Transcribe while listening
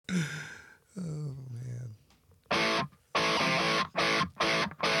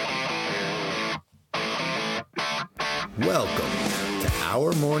Welcome to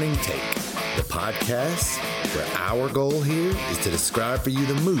Our Morning Take, the podcast where our goal here is to describe for you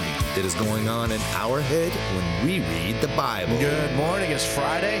the mood that is going on in our head when we read the Bible. Good morning. It's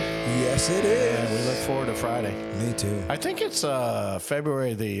Friday. Yes, it is. And we look forward to Friday. Me too. I think it's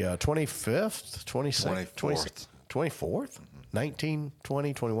February the 25th, 26th, 24th, 19,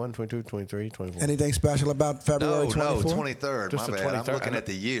 20, 21, 22, 23, 24. Anything special about February 24th? No, 23rd. Just My the bad. 23rd. I'm looking at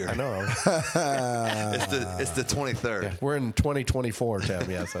the year. I know. It's the 23rd. Yeah, we're in 2024, Tim.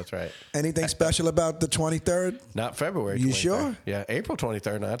 Yes, that's right. Anything special about the 23rd? Not February 23rd. You sure? Yeah, April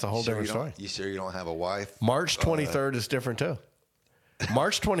 23rd. Now, that's a whole different story. You sure you don't have a wife? March 23rd is different, too.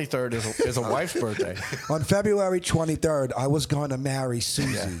 March 23rd is a wife's birthday. On February 23rd, I was going to marry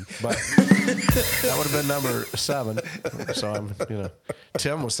Susie. Yeah, but that would have been number 7. So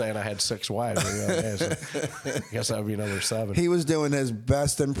Tim was saying I had 6 wives. So I guess that would be number 7. He was doing his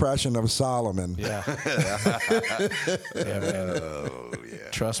best impression of Solomon. Yeah. Yeah, man. Oh, yeah.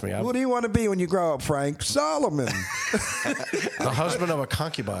 Trust me. What do you want to be when you grow up, Frank? Solomon. The husband of a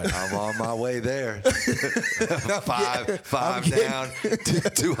concubine. I'm on my way there. five down,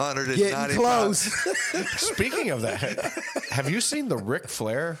 295. Getting close. Speaking of that, have you seen the Ric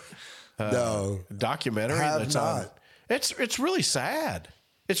Flair No. documentary? Have not. It's really sad.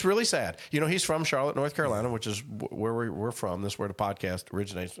 It's really sad. He's from Charlotte, North Carolina, which is where we're from. This is where the podcast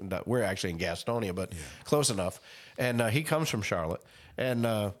originates. We're actually in Gastonia, but close enough. And he comes from Charlotte. And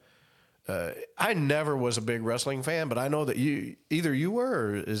I never was a big wrestling fan, but I know that either you were,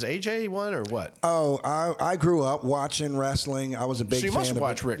 or is AJ one, or what? Oh, I grew up watching wrestling. I was a big fan. So you must of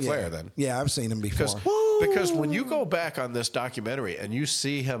watch it. Ric Flair then. Yeah, I've seen him before. Because when you go back on this documentary and you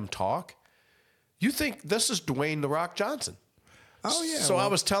see him talk, you think this is Dwayne "The Rock" Johnson. Oh, yeah. So I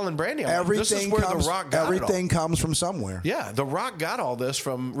was telling Brandy, this is Everything where comes, The Rock got everything it all. comes from somewhere. Yeah, The Rock got all this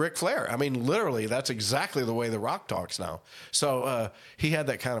from Ric Flair. I mean, literally, that's exactly the way The Rock talks now. So he had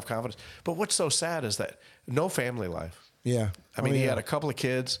that kind of confidence. But what's so sad is that no family life. Yeah. I mean, he had a couple of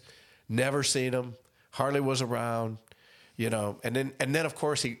kids, never seen them, hardly was around, and then of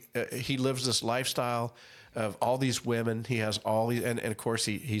course he lives this lifestyle of all these women. He has all these, and of course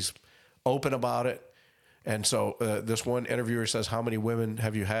he's open about it. And so this one interviewer says, "How many women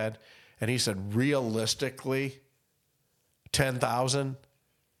have you had?" And he said, "Realistically, 10,000."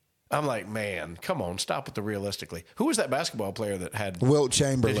 I'm like, man, come on, stop with the realistically. Who was that basketball player that had Wilt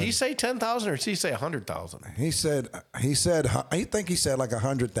Chamberlain? Did he say 10,000 or did he say 100,000? He said, I think he said like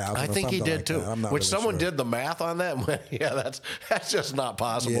 100,000. I think he did like too. That. I'm not Which really someone sure. did the math on that. And went, yeah, that's just not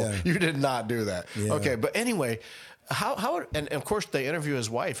possible. Yeah. You did not do that. Yeah. Okay, but anyway, how and of course they interview his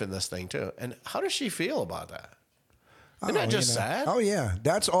wife in this thing too. And how does she feel about that? Isn't that just sad? Oh yeah,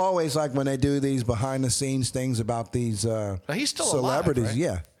 that's always like when they do these behind the scenes things about these he's still celebrities. alive, right?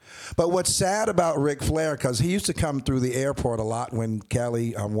 Yeah. But what's sad about Ric Flair, because he used to come through the airport a lot when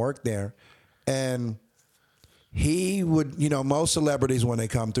Kelly worked there, and he would, most celebrities when they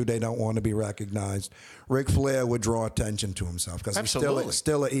come through, they don't want to be recognized. Ric Flair would draw attention to himself because he's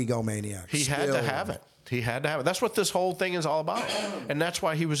still an egomaniac. He had to have it. He had to have it. That's what this whole thing is all about. And that's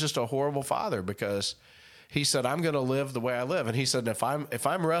why he was just a horrible father, because he said, "I'm going to live the way I live." And he said, if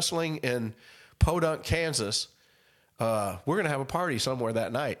I'm wrestling in Podunk, Kansas, we're going to have a party somewhere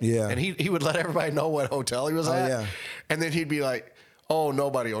that night. Yeah. And he would let everybody know what hotel he was at. Yeah. And then he'd be like, "Oh,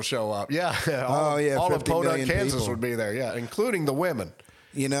 nobody will show up." Yeah. All of 50 Podunk, million Kansas people would be there. Yeah. Including the women.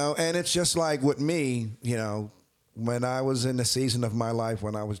 And it's just like with me, when I was in the season of my life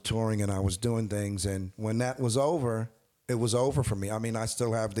when I was touring and I was doing things, and when that was over, it was over for me. I mean, I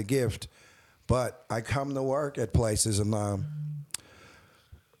still have the gift, but I come to work at places, and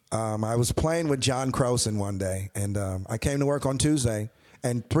I was playing with John Croson one day, and I came to work on Tuesday,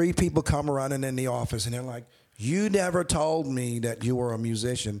 and 3 people come running in the office, and they're like, "You never told me that you were a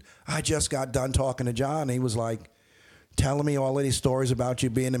musician. I just got done talking to John." He was like telling me all of these stories about you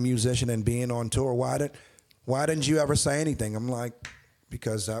being a musician and being on tour. Why didn't you ever say anything? I'm like,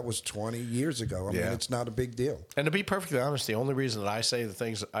 because that was 20 years ago. I mean, it's not a big deal. And to be perfectly honest, the only reason that I say the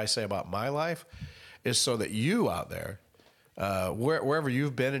things that I say about my life is so that you out there, wherever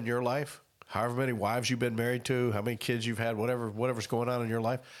you've been in your life, however many wives you've been married to, how many kids you've had, whatever's going on in your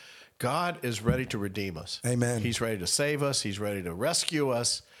life, God is ready to redeem us. Amen. He's ready to save us. He's ready to rescue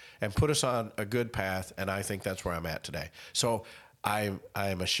us and put us on a good path. And I think that's where I'm at today. So I'm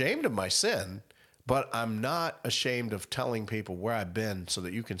ashamed of my sin, but I'm not ashamed of telling people where I've been so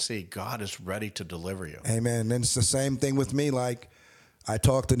that you can see God is ready to deliver you. Amen. And it's the same thing with me. Like, I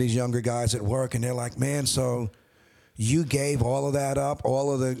talk to these younger guys at work, and they're like, "Man, so you gave all of that up,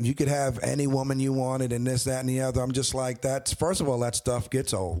 you could have any woman you wanted and this, that, and the other. I'm just like, first of all, that stuff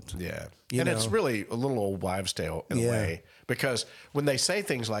gets old. Yeah. You know? It's really a little old wives' tale in a way, because when they say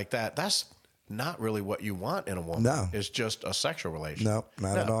things like that, that's not really what you want in a woman. No. It's just a sexual relationship. No,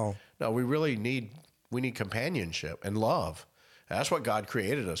 not at all. No, we need companionship and love. That's what God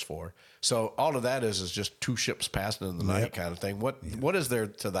created us for. So all of that is just two ships passing in the night kind of thing. What is there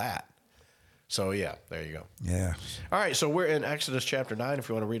to that? So, yeah, there you go. Yeah. All right, so we're in Exodus chapter 9. If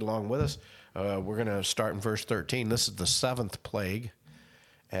you want to read along with us, we're going to start in verse 13. This is the 7th plague.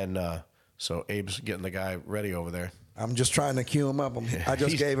 And so Abe's getting the guy ready over there. I'm just trying to cue him up. I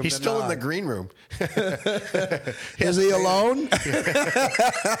just gave him He's the still nod. in the green room. Is he alone?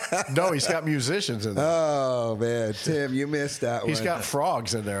 No, he's got musicians in there. Oh, man. Tim, you missed that one. He's got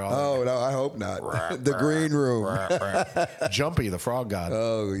frogs in there. Oh, no, I hope not. The green room. Jumpy, the frog god.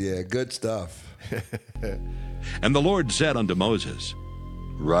 Oh, yeah, good stuff. And the Lord said unto Moses,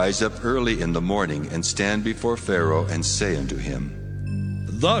 Rise up early in the morning, and stand before Pharaoh, and say unto him,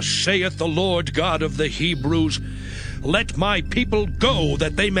 Thus saith the Lord God of the Hebrews, Let my people go,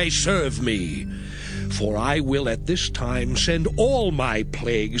 that they may serve me. For I will at this time send all my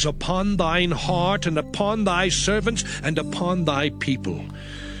plagues upon thine heart, and upon thy servants, and upon thy people,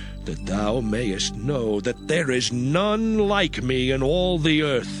 that thou mayest know that there is none like me in all the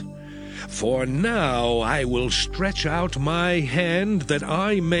earth. For now I will stretch out my hand, that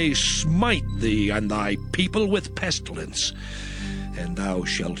I may smite thee and thy people with pestilence, and thou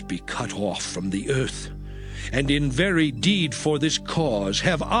shalt be cut off from the earth. And in very deed for this cause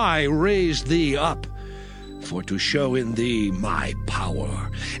have I raised thee up, for to show in thee my power,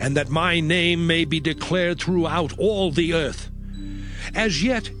 and that my name may be declared throughout all the earth. As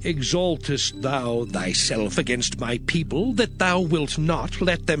yet exaltest thou thyself against my people, that thou wilt not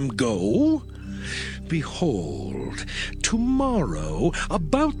let them go? Behold, tomorrow,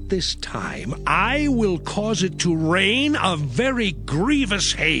 about this time, I will cause it to rain a very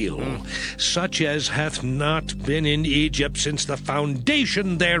grievous hail, such as hath not been in Egypt since the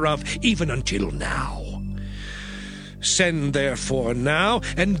foundation thereof, even until now. Send therefore now,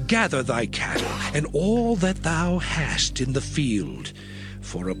 and gather thy cattle, and all that thou hast in the field.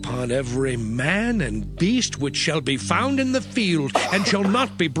 For upon every man and beast which shall be found in the field, and shall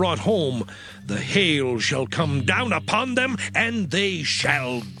not be brought home, the hail shall come down upon them, and they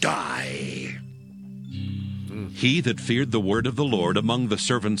shall die. He that feared the word of the Lord among the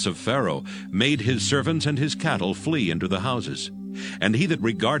servants of Pharaoh made his servants and his cattle flee into the houses. And he that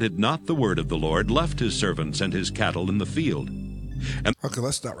regarded not the word of the Lord left his servants and his cattle in the field. Okay,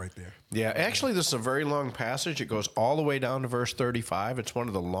 let's stop right there. Yeah, actually, this is a very long passage. It goes all the way down to verse 35. It's one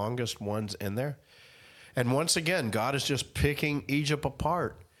of the longest ones in there. And once again, God is just picking Egypt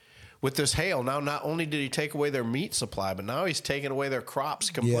apart with this hail. Now, not only did he take away their meat supply, but now he's taking away their crops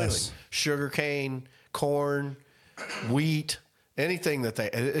completely. Yes. Sugar cane, corn, wheat, anything that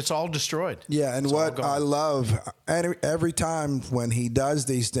it's all destroyed. Yeah, and It's what all I gone. love, every time when he does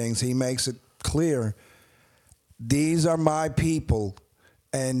these things, he makes it clear, these are my people,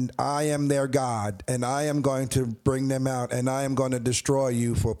 and I am their God, and I am going to bring them out, and I am going to destroy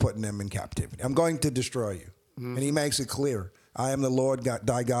you for putting them in captivity. I'm going to destroy you. And he makes it clear, I am the Lord God,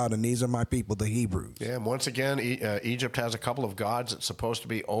 thy God, and these are my people, the Hebrews. Yeah, and once again, Egypt has a couple of gods that's supposed to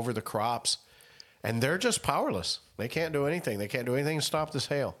be over the crops, and they're just powerless. They can't do anything. They can't do anything to stop this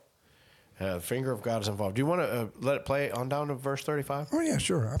hail. The finger of God is involved. Do you want to let it play on down to verse 35? Oh, yeah,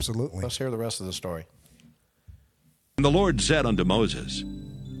 sure, absolutely. Let's hear the rest of the story. And the Lord said unto Moses,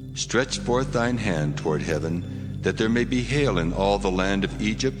 Stretch forth thine hand toward heaven, that there may be hail in all the land of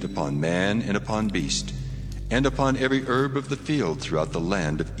Egypt upon man and upon beast, and upon every herb of the field throughout the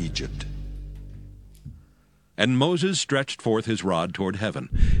land of Egypt. And Moses stretched forth his rod toward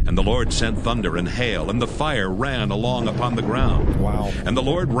heaven, and the Lord sent thunder and hail, and the fire ran along upon the ground. Wow. And the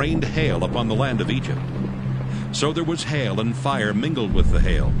Lord rained hail upon the land of Egypt. So there was hail and fire mingled with the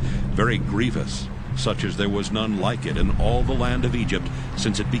hail, very grievous, such as there was none like it in all the land of Egypt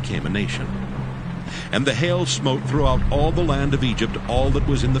since it became a nation. And the hail smote throughout all the land of Egypt all that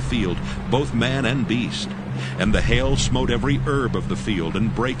was in the field, both man and beast. And the hail smote every herb of the field,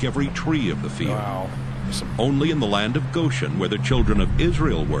 and brake every tree of the field. Wow. Only in the land of Goshen, where the children of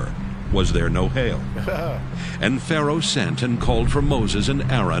Israel were, was there no hail. And Pharaoh sent and called for Moses and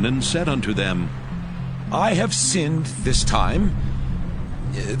Aaron, and said unto them, I have sinned this time.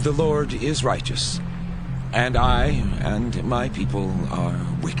 The Lord is righteous, and I and my people are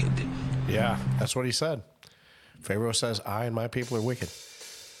wicked. Yeah, that's what he said. Pharaoh says, I and my people are wicked.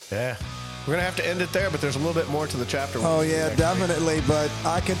 Yeah. We're going to have to end it there, but there's a little bit more to the chapter. Oh, yeah, definitely. But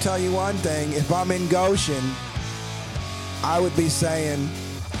I can tell you one thing. If I'm in Goshen, I would be saying,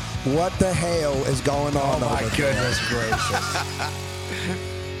 what the hell is going on over My there? goodness gracious.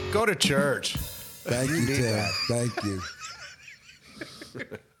 Go to church. Thank you, need Tim. that. Thank you.